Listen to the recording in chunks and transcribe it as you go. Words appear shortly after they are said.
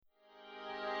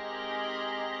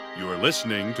You are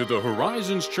listening to the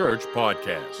Horizons Church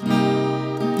podcast.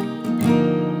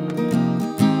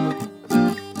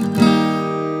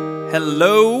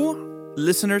 Hello,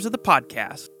 listeners of the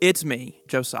podcast. It's me,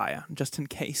 Josiah, just in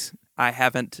case I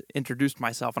haven't introduced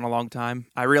myself in a long time.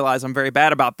 I realize I'm very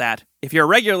bad about that. If you're a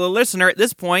regular listener at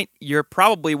this point, you're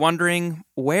probably wondering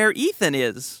where Ethan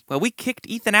is. Well, we kicked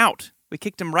Ethan out. We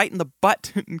kicked him right in the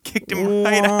butt and kicked him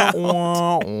right out.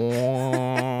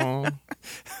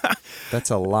 That's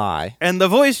a lie. And the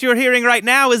voice you're hearing right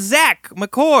now is Zach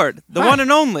McCord, the one and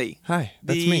only. Hi,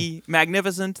 that's the me.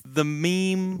 Magnificent, the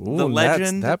meme, Ooh, the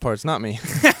legend. That part's not me.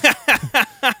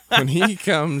 When he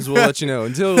comes, we'll let you know.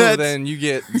 Until then, you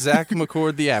get Zach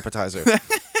McCord, the appetizer.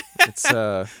 It's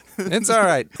all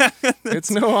right.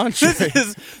 It's no entree.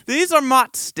 These are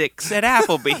Mott sticks at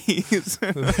Applebee's.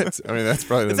 That's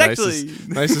probably the It's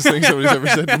nicest thing somebody's ever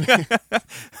said to me.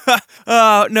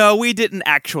 No, we didn't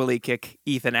actually kick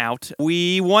Ethan out.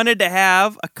 We wanted to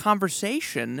have a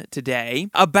conversation today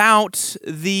about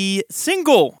the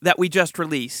single that we just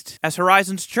released as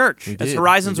Horizons Church, as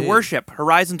Horizons Worship.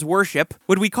 Horizons Worship.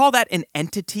 Would we call that an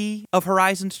entity of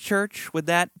Horizons Church? Would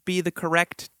that be the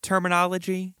correct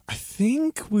terminology? I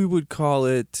think we would call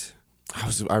it...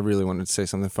 I really wanted to say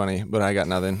something funny, but I got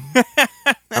nothing.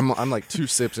 I'm like 2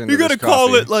 sips into You this gotta coffee.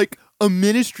 call it like a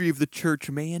ministry of the church,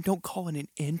 man. Don't call it an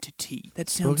entity. That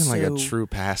sounds Spoken like a true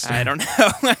pastor. I don't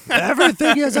know.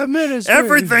 Everything is a ministry.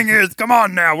 Everything is. Come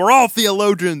on now. We're all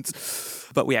theologians.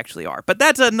 But we actually are. But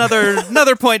that's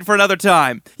another point for another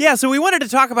time. Yeah, so we wanted to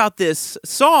talk about this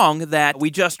song that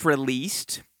we just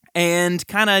released and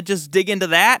kind of just dig into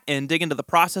that and dig into the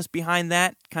process behind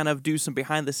that, kind of do some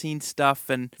behind-the-scenes stuff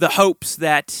and the hopes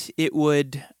that it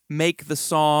would make the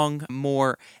song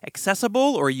more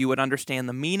accessible or you would understand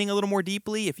the meaning a little more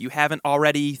deeply if you haven't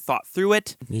already thought through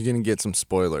it. You're going to get some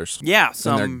spoilers. Yeah,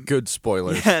 And they're good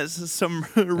spoilers. Yes, some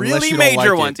Unless really you don't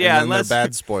major like ones. it, Yeah, and then unless they're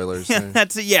bad spoilers.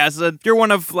 that's it. Yeah, so you're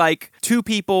one of like 2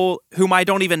 people whom I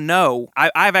don't even know.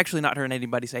 I've actually not heard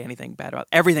anybody say anything bad about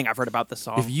everything I've heard about the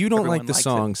song. If you don't Everyone like the likes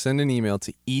song, it. send an email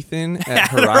to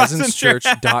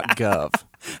ethan@horizonschurch.gov.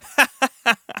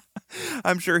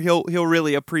 I'm sure he'll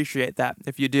really appreciate that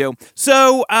if you do.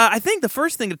 So I think the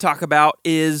first thing to talk about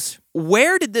is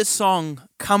where did this song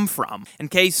come from? In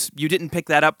case you didn't pick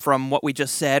that up from what we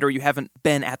just said or you haven't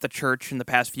been at the church in the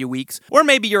past few weeks, or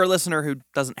maybe you're a listener who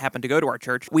doesn't happen to go to our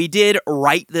church. We did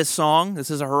write this song. This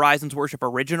is a Horizons Worship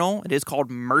original. It is called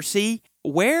Mercy.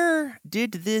 Where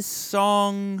did this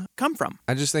song come from?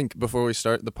 I just think before we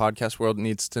start, the podcast world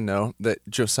needs to know that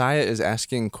Josiah is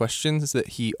asking questions that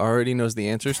he already knows the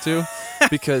answers to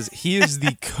because he is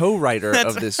the co-writer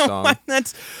of this song.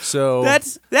 That's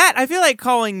that. I feel like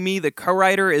calling me the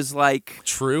co-writer is like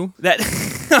True.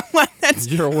 that's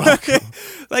You're welcome.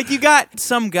 like you got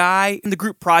some guy in the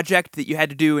group project that you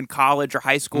had to do in college or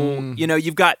high school. You know,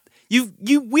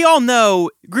 we all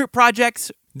know group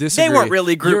projects. Disagree. They weren't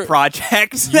really group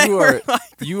projects.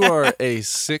 You are a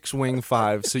 6-wing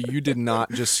 5, so you did not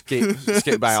just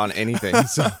skate by on anything.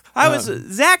 So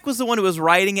Zach was the one who was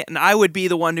writing it, and I would be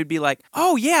the one who'd be like,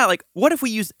 "Oh yeah, like what if we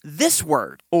used this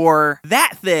word or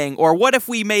that thing, or what if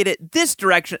we made it this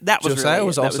direction?" That was Josiah really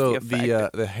was it. That also was the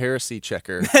the heresy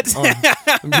checker.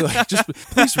 And be like, just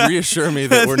please reassure me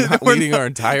that we're not leading our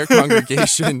entire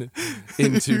congregation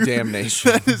into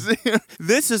damnation.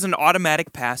 This is an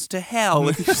automatic pass to hell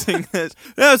if you sing this.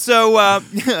 No, so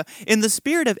in the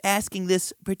spirit of asking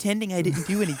this, pretending I didn't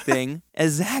do anything,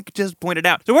 as Zach just pointed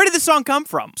out. So where did this song come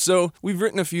from? So we've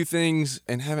written a few things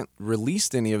and haven't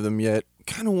released any of them yet.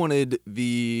 Kind of wanted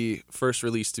the first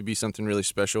release to be something really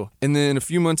special. And then a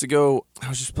few months ago, I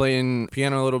was just playing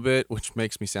piano a little bit, which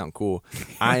makes me sound cool.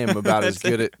 I am about as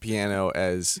good at piano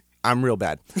as... I'm real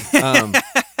bad.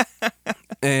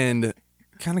 And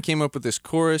kind of came up with this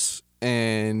chorus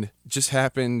and just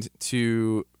happened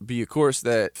to be a chorus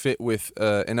that fit with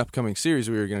an upcoming series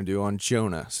we were going to do on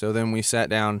Jonah. So then we sat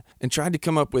down and tried to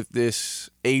come up with this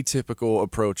atypical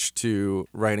approach to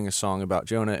writing a song about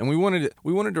Jonah. And we wanted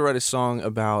to write a song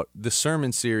about the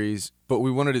sermon series, but we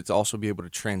wanted it to also be able to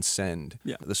transcend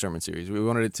the sermon series. We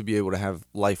wanted it to be able to have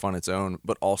life on its own,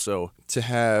 but also to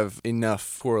have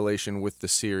enough correlation with the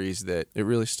series that it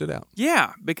really stood out.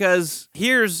 Yeah, because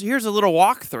here's a little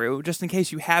walkthrough, just in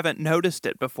case you haven't noticed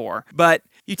it before. But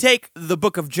you take the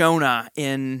book of Jonah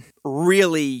in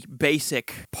really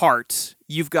basic parts.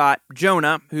 You've got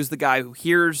Jonah, who's the guy who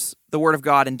hears the word of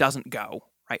God and doesn't go.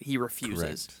 right? He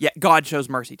refuses. Correct. Yet God shows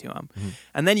mercy to him.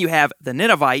 And then you have the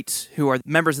Ninevites, who are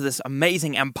members of this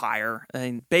amazing empire.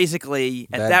 And basically,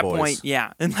 at Bad that boys. point,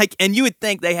 yeah. And you would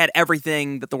think they had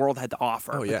everything that the world had to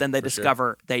offer. Oh, yeah, but then they for sure.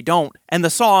 discover they don't. And the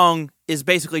song is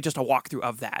basically just a walkthrough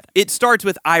of that. It starts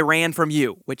with "I ran from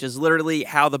you," which is literally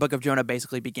how the book of Jonah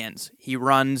basically begins. He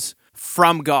runs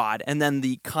from God, and then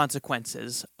the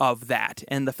consequences of that,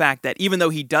 and the fact that even though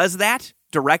he does that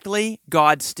directly,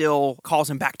 God still calls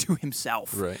him back to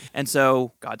himself. Right. And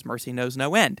so God's mercy knows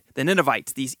no end. The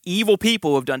Ninevites, these evil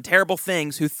people who have done terrible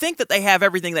things, who think that they have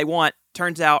everything they want,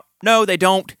 turns out, no, they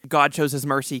don't. God shows his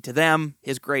mercy to them.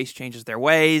 His grace changes their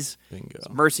ways. Bingo. His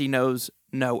mercy knows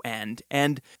no end.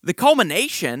 And the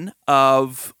culmination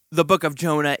of the book of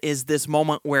Jonah is this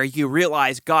moment where you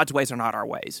realize God's ways are not our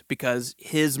ways, because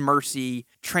his mercy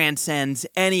transcends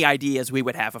any ideas we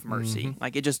would have of mercy.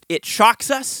 Like it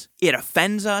shocks us, it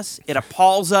offends us, it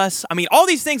appalls us. I mean, all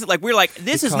these things that we're like,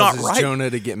 this is not Causes right. Jonah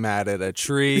to get mad at a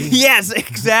tree. Yes,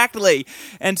 exactly.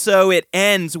 And so it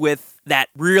ends with that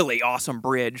really awesome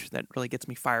bridge that really gets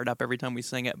me fired up every time we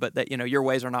sing it, but that, your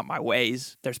ways are not my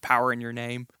ways. There's power in your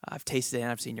name. I've tasted it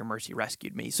and I've seen your mercy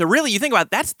rescued me. So really, you think about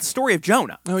it, that's the story of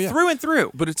Jonah. Oh, yeah. Through and through.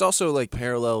 But it's also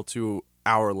parallel to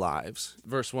our lives.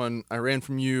 Verse 1, I ran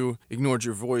from you, ignored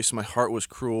your voice, my heart was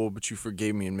cruel, but you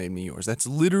forgave me and made me yours. That's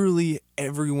literally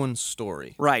everyone's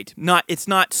story. Right. It's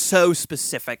not so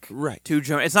specific Right. to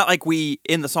Jonah. It's not like we,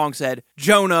 in the song, said,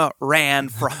 Jonah ran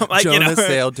from... Jonah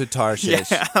sailed to Tarshish.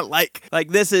 Yeah, like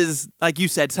this is, like you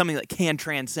said, something that can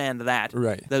transcend that.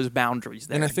 Right. Those boundaries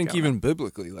there. And I in think Jonah. even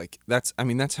biblically, that's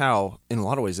how, in a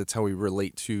lot of ways, that's how we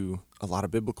relate to a lot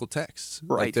of biblical texts.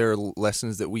 Right. There are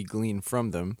lessons that we glean from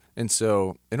them. And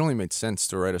so it only made sense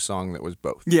to write a song that was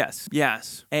both.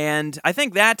 Yes. And I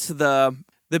think that's the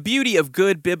beauty of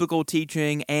good biblical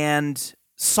teaching and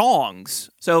songs.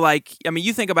 So,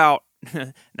 you think about,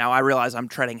 now I realize I'm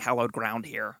treading hallowed ground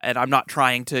here, and I'm not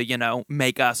trying to,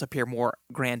 make us appear more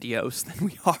grandiose than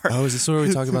we are. Oh, is this where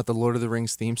we talk about the Lord of the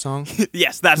Rings theme song?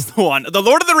 Yes, that's the one. The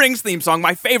Lord of the Rings theme song,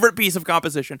 my favorite piece of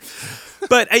composition.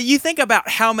 But you think about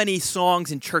how many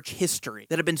songs in church history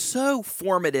that have been so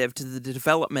formative to the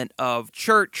development of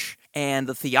church and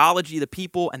the theology of the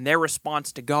people and their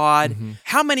response to God.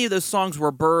 How many of those songs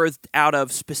were birthed out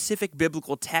of specific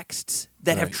biblical texts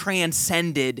that have Right.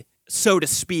 transcended, so to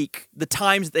speak, the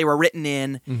times that they were written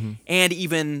in and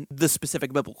even the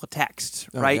specific biblical texts,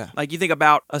 right? yeah. Like you think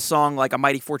about a song like A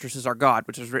Mighty Fortress Is Our God,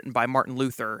 which was written by Martin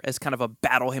Luther as kind of a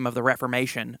battle hymn of the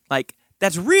Reformation.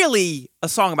 That's really a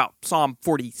song about Psalm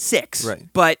 46. Right.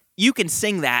 But you can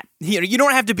sing that. You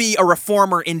don't have to be a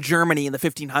reformer in Germany in the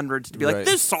 1500s to be like, Right.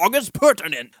 this song is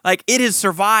pertinent. It has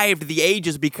survived the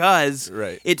ages because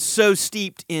Right. it's so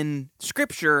steeped in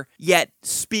scripture, yet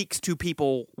speaks to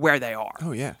people where they are.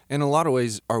 Oh, yeah. In a lot of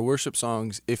ways, our worship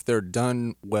songs, if they're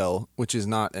done well, which is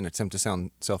not an attempt to sound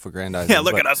self-aggrandizing. Yeah,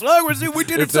 look but at us. Look, we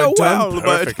did if it so they're done well. but-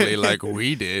 perfectly like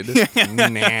we did.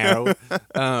 No.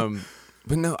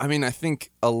 But no, I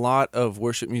think a lot of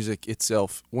worship music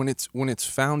itself, when it's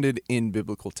founded in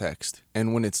biblical text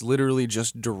and when it's literally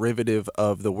just derivative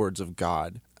of the words of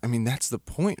God, that's the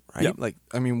point, right? Yep.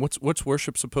 What's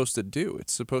worship supposed to do?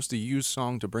 It's supposed to use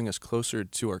song to bring us closer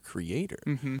to our Creator.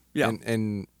 Yeah.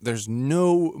 And there's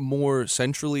no more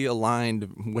centrally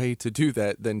aligned way to do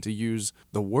that than to use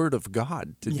the Word of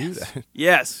God to do that.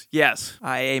 Yes.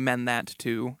 I amen that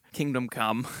to Kingdom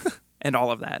Come. And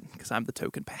all of that, because I'm the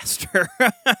token pastor.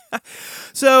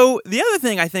 So the other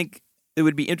thing I think it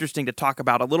would be interesting to talk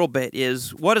about a little bit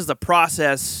is, what does the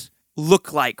process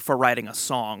look like for writing a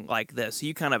song like this?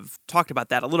 You kind of talked about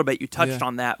that a little bit. You touched Yeah.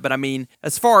 on that. But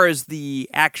as far as the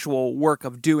actual work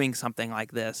of doing something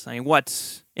like this,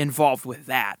 what's involved with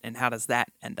that, and how does that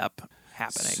end up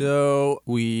happening? So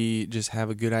we just have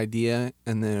a good idea,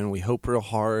 and then we hope real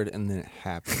hard, and then it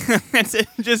happens. That's it.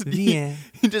 Yeah.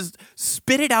 You just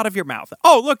spit it out of your mouth.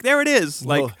 Oh, look, there it is.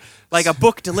 Well, Like a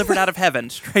book delivered out of heaven,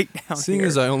 straight down Seeing here.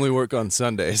 as I only work on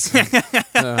Sundays,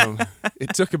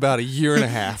 it took about a year and a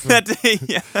half.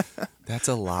 Yeah. That's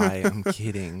a lie. I'm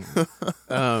kidding.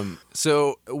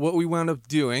 So what we wound up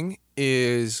doing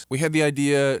is we had the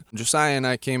idea. Josiah and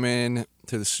I came in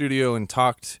to the studio and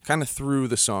talked kind of through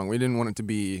the song. We didn't want it to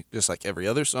be just like every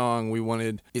other song. We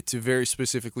wanted it to very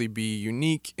specifically be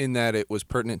unique in that it was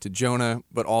pertinent to Jonah,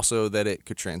 but also that it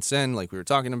could transcend, like we were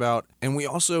talking about. And we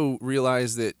also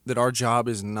realized that our job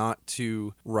is not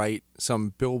to write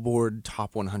some Billboard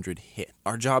Top 100 hit.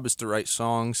 Our job is to write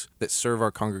songs that serve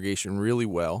our congregation really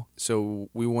well, so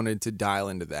we wanted to dial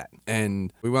into that.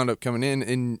 And we wound up coming in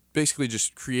and basically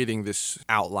just creating this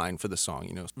outline for the song.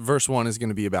 You know, verse 1 is going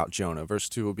to be about Jonah, verse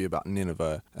 2 will be about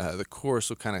Nineveh, the chorus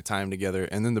will kind of tie them together,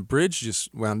 and then the bridge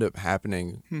just wound up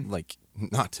happening like,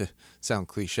 not to sound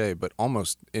cliche, but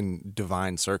almost in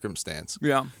divine circumstance.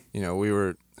 Yeah. You know, we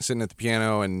were sitting at the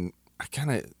piano and I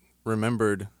kind of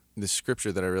remembered this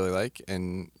scripture that I really like,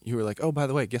 and you were like, oh, by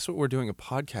the way, guess what we're doing a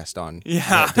podcast on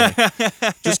that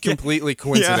day? Just completely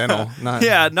coincidental. Not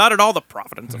at all the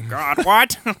providence of God.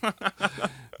 What?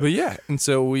 But yeah, and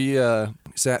so we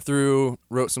sat through,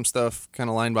 wrote some stuff kind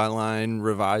of line by line,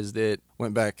 revised it,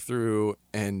 went back through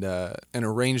and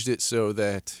arranged it so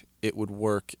that it would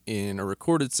work in a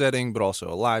recorded setting, but also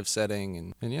a live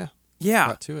setting, and yeah. Yeah.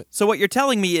 Got to it. So what you're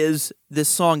telling me is this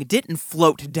song didn't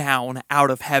float down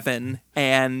out of heaven,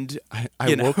 and I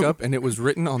woke up and it was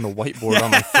written on the whiteboard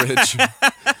on my fridge.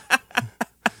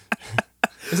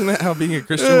 Isn't that how being a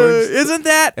Christian works? Isn't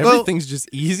that everything's just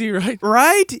easy, right?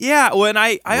 Right? Yeah. When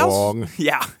I Wrong.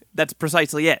 also that's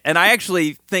precisely it. And I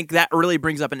actually think that really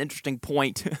brings up an interesting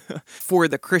point for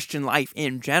the Christian life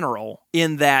in general,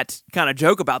 in that kind of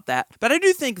joke about that. But I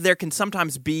do think there can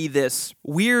sometimes be this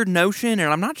weird notion,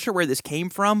 and I'm not sure where this came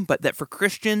from, but that for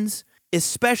Christians,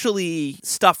 especially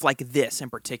stuff like this in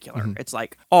particular, it's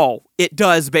like, oh, it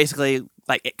does basically,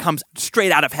 like, it comes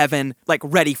straight out of heaven, like,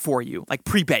 ready for you, like,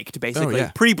 pre-baked, basically,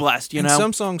 pre-blessed, you know?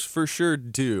 Some songs for sure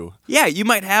do. Yeah, you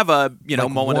might have a, like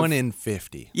moment 1 in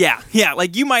 50. Yeah,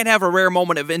 like, you might have a rare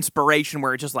moment of inspiration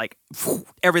where it just, like,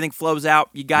 everything flows out,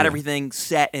 you got everything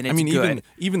set, and it's good.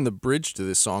 even the bridge to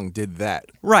this song did that.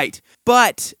 Right,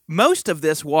 but most of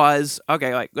this was,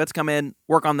 okay, like, let's come in,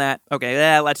 work on that,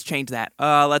 okay, let's change that,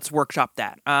 let's workshop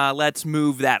that, let's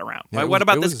move that around. Yeah, what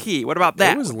about this key? What about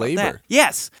that? It was labor. That?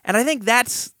 Yes, and I think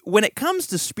that's, when it comes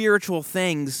to spiritual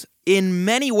things, in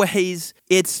many ways,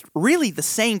 it's really the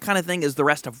same kind of thing as the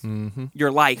rest of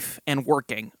your life and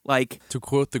working. Like, to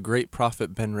quote the great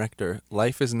prophet Ben Rector,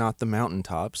 life is not the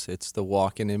mountaintops, it's the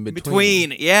walking in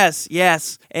between.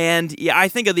 Yes. And I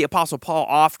think of the Apostle Paul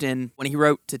often when he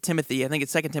wrote to Timothy, I think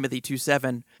it's 2 Timothy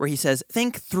 2:7, where he says,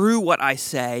 think through what I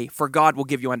say, for God will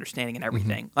give you understanding in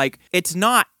everything. Like, it's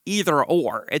not either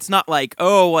or. It's not like,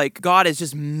 oh, like, God is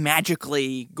just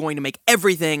magically going to make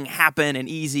everything happen and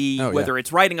easy, whether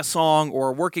it's writing a song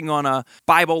or working on a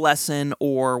Bible lesson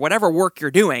or whatever work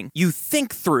you're doing. You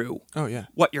think through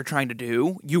what you're trying to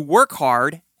do. You work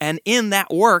hard. And in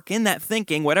that work, in that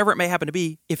thinking, whatever it may happen to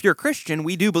be, if you're a Christian,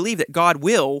 we do believe that God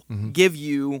will give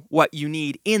you what you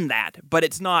need in that. But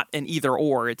it's not an either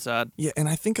or. It's a... Yeah, and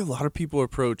I think a lot of people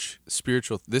approach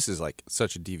spiritual... This is like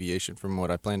such a deviation from what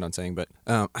I planned on saying, but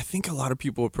I think a lot of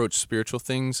people approach spiritual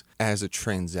things as a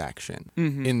transaction.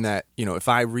 In that, if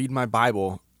I read my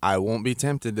Bible, I won't be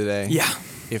tempted today. Yeah.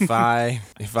 If I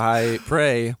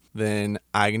pray, then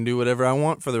I can do whatever I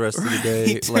want for the rest of the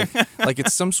day. Like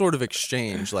it's some sort of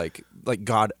exchange. Like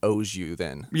God owes you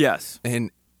then. Yes. And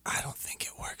I don't think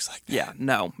it works like that. Yeah,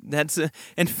 no. That's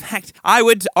in fact, I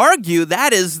would argue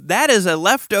that is a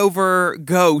leftover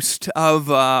ghost of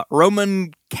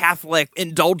Roman Catholic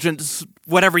indulgence,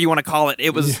 whatever you want to call it.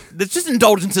 It's just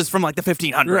indulgences from like the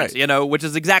 1500s, right. Which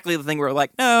is exactly the thing where we're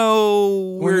like,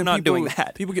 no, we're not doing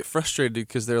that. People get frustrated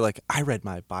because they're like, I read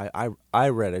my Bible, I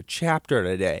read a chapter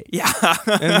today. Yeah.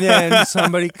 And then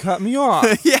somebody cut me off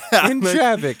in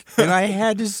traffic, and I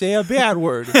had to say a bad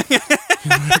word.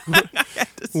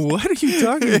 What are you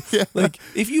talking about? Like,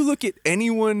 if you look at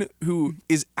anyone who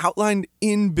is outlined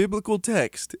in biblical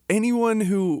text, anyone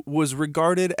who was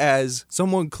regarded as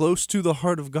someone close to the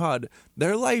heart of God,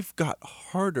 their life got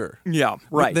harder. Yeah,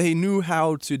 right. But they knew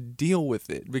how to deal with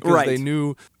it because they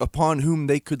knew upon whom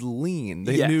they could lean.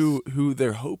 They knew who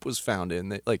their hope was found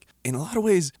in. Like, in a lot of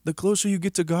ways, the closer you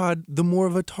get to God, the more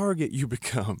of a target you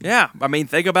become. Yeah, I mean,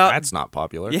 think about... That's not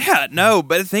popular. Yeah, no,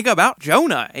 but think about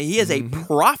Jonah. He is a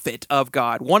prophet of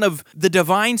God, one of the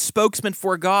divine spokesmen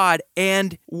for God,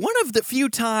 and one of the few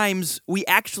times we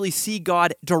actually see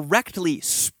God directly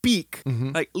speak,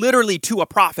 like literally to a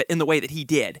prophet in the way that he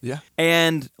did. Yeah.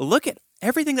 And look at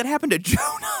everything that happened to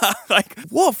Jonah. Like,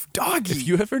 woof, doggy. If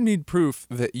you ever need proof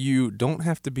that you don't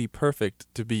have to be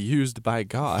perfect to be used by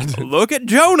God, look at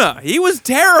Jonah. He was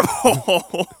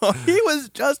terrible. He was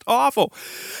just awful.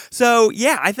 So,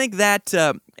 yeah, I think that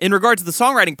in regards to the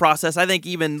songwriting process, I think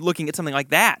even looking at something like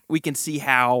that, we can see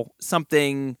how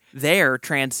something there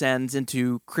transcends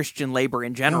into Christian labor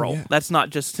in general. Oh, yeah. That's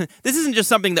not just, this isn't just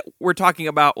something that we're talking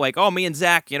about like, oh, me and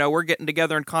Zach, we're getting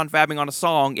together and confabbing on a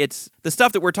song. It's the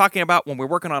stuff that we're talking about when we're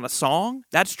working on a song.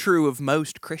 That's true of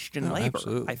most Christian labor,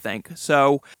 absolutely. I think.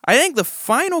 So I think the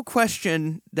final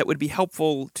question that would be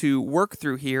helpful to work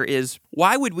through here is,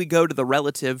 why would we go to the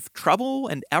relative trouble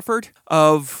and effort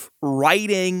of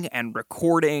writing and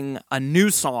recording a new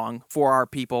song for our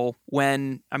people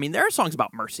when, there are songs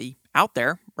about mercy out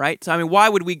there, right? So, why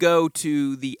would we go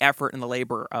to the effort and the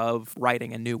labor of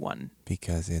writing a new one?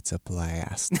 Because it's a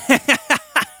blast.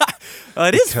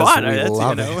 It is fun. We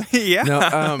love it. Yeah.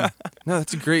 No,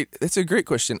 that's a great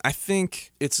question. I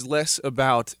think it's less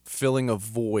about filling a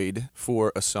void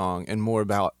for a song and more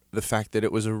about the fact that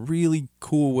it was a really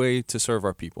cool way to serve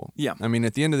our people. Yeah.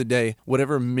 At the end of the day,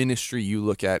 whatever ministry you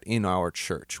look at in our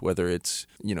church, whether it's,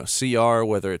 CR,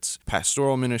 whether it's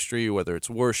pastoral ministry, whether it's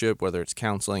worship, whether it's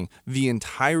counseling, the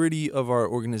entirety of our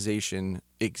organization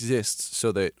exists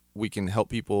so that we can help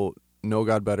people know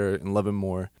God better and love Him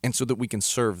more, and so that we can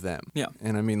serve them. Yeah.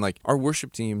 And our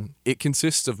worship team, it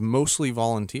consists of mostly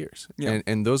volunteers. Yeah.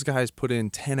 And those guys put in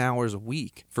 10 hours a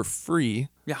week for free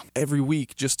every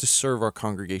week just to serve our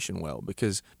congregation well,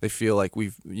 because they feel like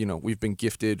we've been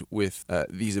gifted with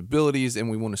these abilities and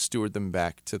we want to steward them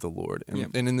back to the Lord.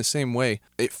 And in the same way,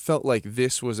 it felt like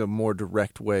this was a more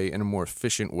direct way and a more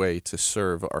efficient way to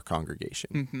serve our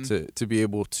congregation, to be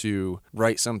able to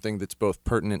write something that's both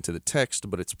pertinent to the text,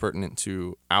 but it's pertinent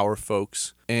to our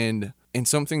folks, and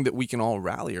something that we can all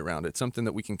rally around. It's something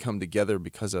that we can come together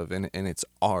because of, and it's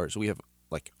ours. We have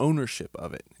ownership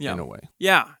of it in a way.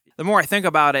 Yeah. The more I think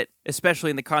about it,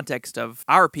 especially in the context of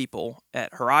our people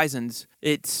at Horizons,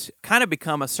 it's kind of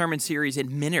become a sermon series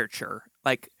in miniature.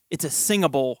 Like, it's a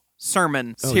singable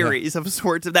sermon series of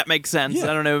sorts, if that makes sense. Yeah.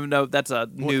 I don't even know if that's a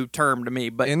new term to me,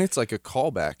 but and it's like a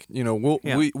callback.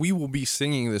 We will be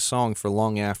singing this song for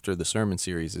long after the sermon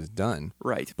series is done.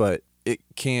 Right. But it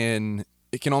can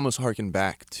almost harken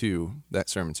back to that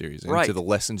sermon series and to the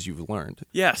lessons you've learned.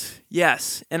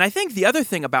 Yes. And I think the other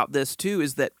thing about this, too,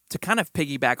 is that to kind of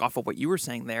piggyback off of what you were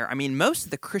saying there, most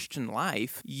of the Christian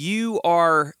life, you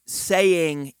are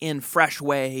saying in fresh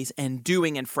ways and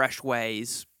doing in fresh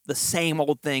ways the same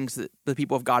old things that the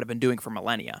people of God have been doing for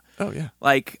millennia. Oh, yeah.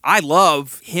 Like, I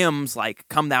love hymns like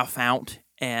Come Thou Fount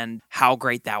and How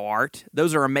Great Thou Art.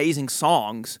 Those are amazing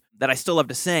songs that I still love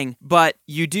to sing, but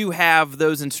you do have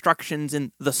those instructions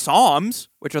in the Psalms,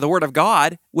 which are the Word of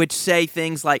God, which say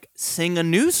things like, sing a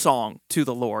new song to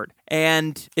the Lord.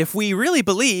 And if we really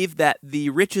believe that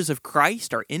the riches of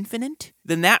Christ are infinite,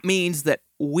 then that means that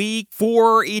we,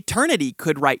 for eternity,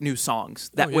 could write new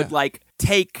songs that would,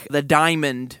 take the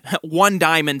diamond, one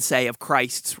diamond, say, of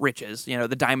Christ's riches,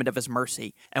 the diamond of His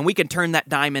mercy, and we can turn that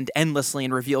diamond endlessly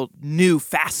and reveal new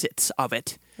facets of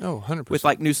it. Oh, 100%.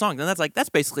 With new songs. And that's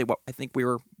basically what I think we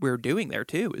were doing there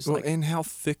too. And how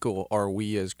fickle are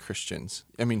we as Christians?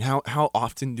 How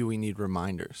often do we need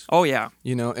reminders? Oh yeah.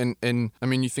 And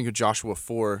you think of Joshua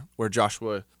 4, where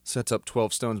Joshua sets up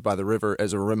 12 stones by the river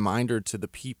as a reminder to the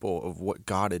people of what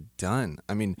God had done.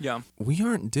 We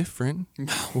aren't different.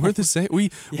 We're the same. We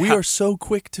are so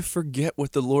quick to forget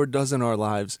what the Lord does in our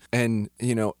lives. And,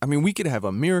 we could have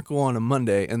a miracle on a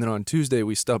Monday, and then on Tuesday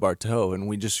we stub our toe and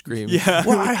we just scream,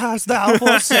 why hast thou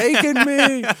forsaken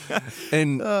me?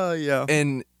 And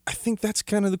I think that's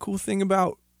kind of the cool thing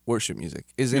about worship music,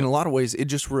 is in a lot of ways it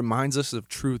just reminds us of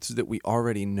truths that we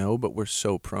already know, but we're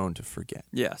so prone to forget.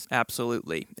 Yes,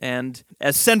 absolutely. And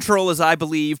as central as I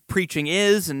believe preaching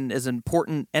is, and as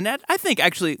important, and I think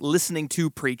actually listening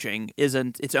to preaching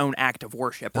isn't its own act of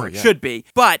worship, or it should be.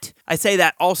 But I say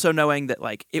that also knowing that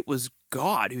it was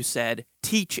God who said,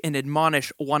 teach and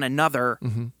admonish one another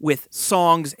with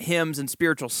songs, hymns, and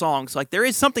spiritual songs. There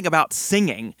is something about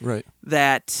singing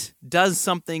that does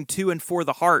something to and for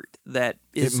the heart that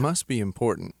is... It must be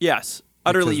important. Yes,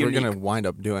 utterly unique. We're going to wind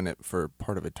up doing it for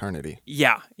part of eternity.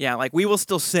 Yeah, we will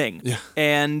still sing. Yeah.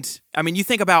 And, you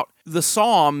think about the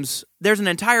Psalms, there's an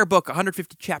entire book,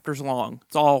 150 chapters long.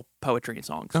 It's all poetry and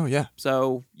songs. Oh, yeah.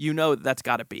 So that's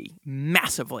got to be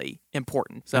massively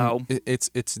important. So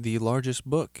it's the largest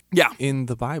book in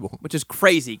the Bible. Which is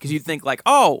crazy, because you'd think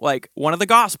one of the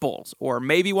Gospels or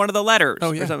maybe one of the letters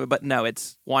or something. But no,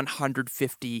 it's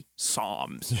 150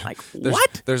 Psalms. Yeah.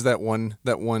 What? There's that one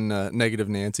negative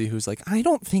Nancy who's like, I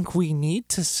don't think we need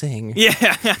to sing.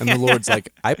 Yeah. And the Lord's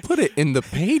like, I put it in the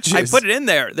pages. I put it in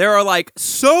there. There are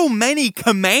so many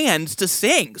commands poems to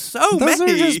sing. So Those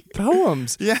many. are just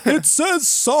poems. Yeah. It says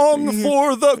song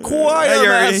for the choir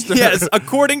master. Yes,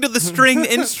 according to the stringed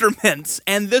instruments.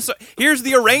 And here's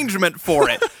the arrangement for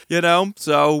it.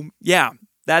 So yeah.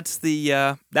 That's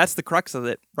the crux of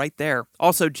it right there.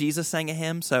 Also, Jesus sang a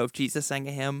hymn, so if Jesus sang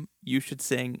a hymn, you should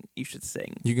sing.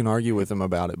 You can argue with him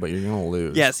about it, but you're gonna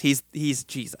lose. Yes, he's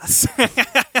Jesus.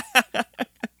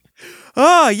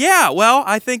 Oh yeah, well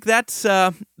I think that's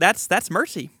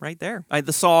mercy right there.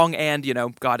 The song, and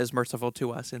God is merciful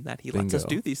to us in that He lets us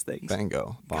do these things.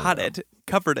 Bingo. Got it,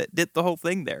 covered it, did the whole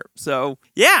thing there. So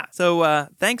yeah,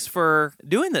 thanks for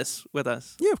doing this with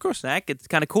us. Yeah, of course. Zach, it's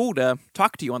kind of cool to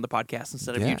talk to you on the podcast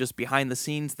instead of you Yeah. just behind the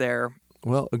scenes there.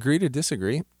 Well, agree to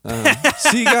disagree.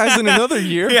 See you guys in another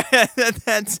year. Yeah,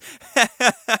 that's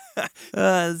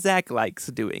Zach likes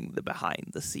doing the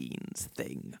behind the scenes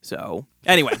thing. So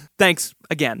anyway, thanks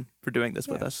again for doing this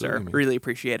with us, sir. absolutely, man. Really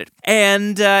appreciate it.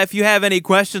 And if you have any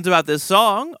questions about this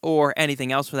song or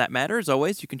anything else for that matter, as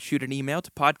always, you can shoot an email to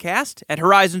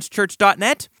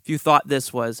podcast@horizonschurch.net. If you thought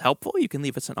this was helpful, you can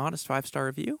leave us an honest 5-star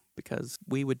review because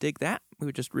we would dig that. We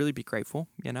would just really be grateful,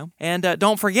 And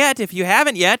don't forget, if you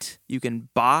haven't yet, you can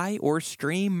buy or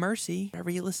stream Mercy wherever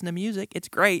you listen to music. It's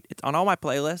great. It's on all my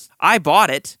playlists. I bought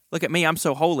it. Look at me. I'm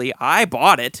so holy. I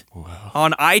bought it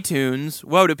on iTunes.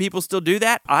 Whoa, do people still do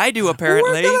that? I do,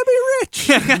 apparently. We're gonna be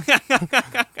rich.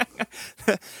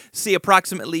 See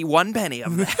approximately 1 penny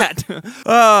of that.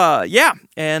 Yeah.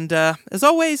 And as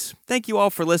always, thank you all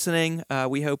for listening.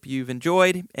 We hope you've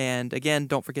enjoyed. And again,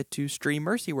 don't forget to stream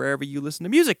Mercy wherever you listen to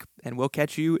music. And we'll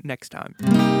catch you next time.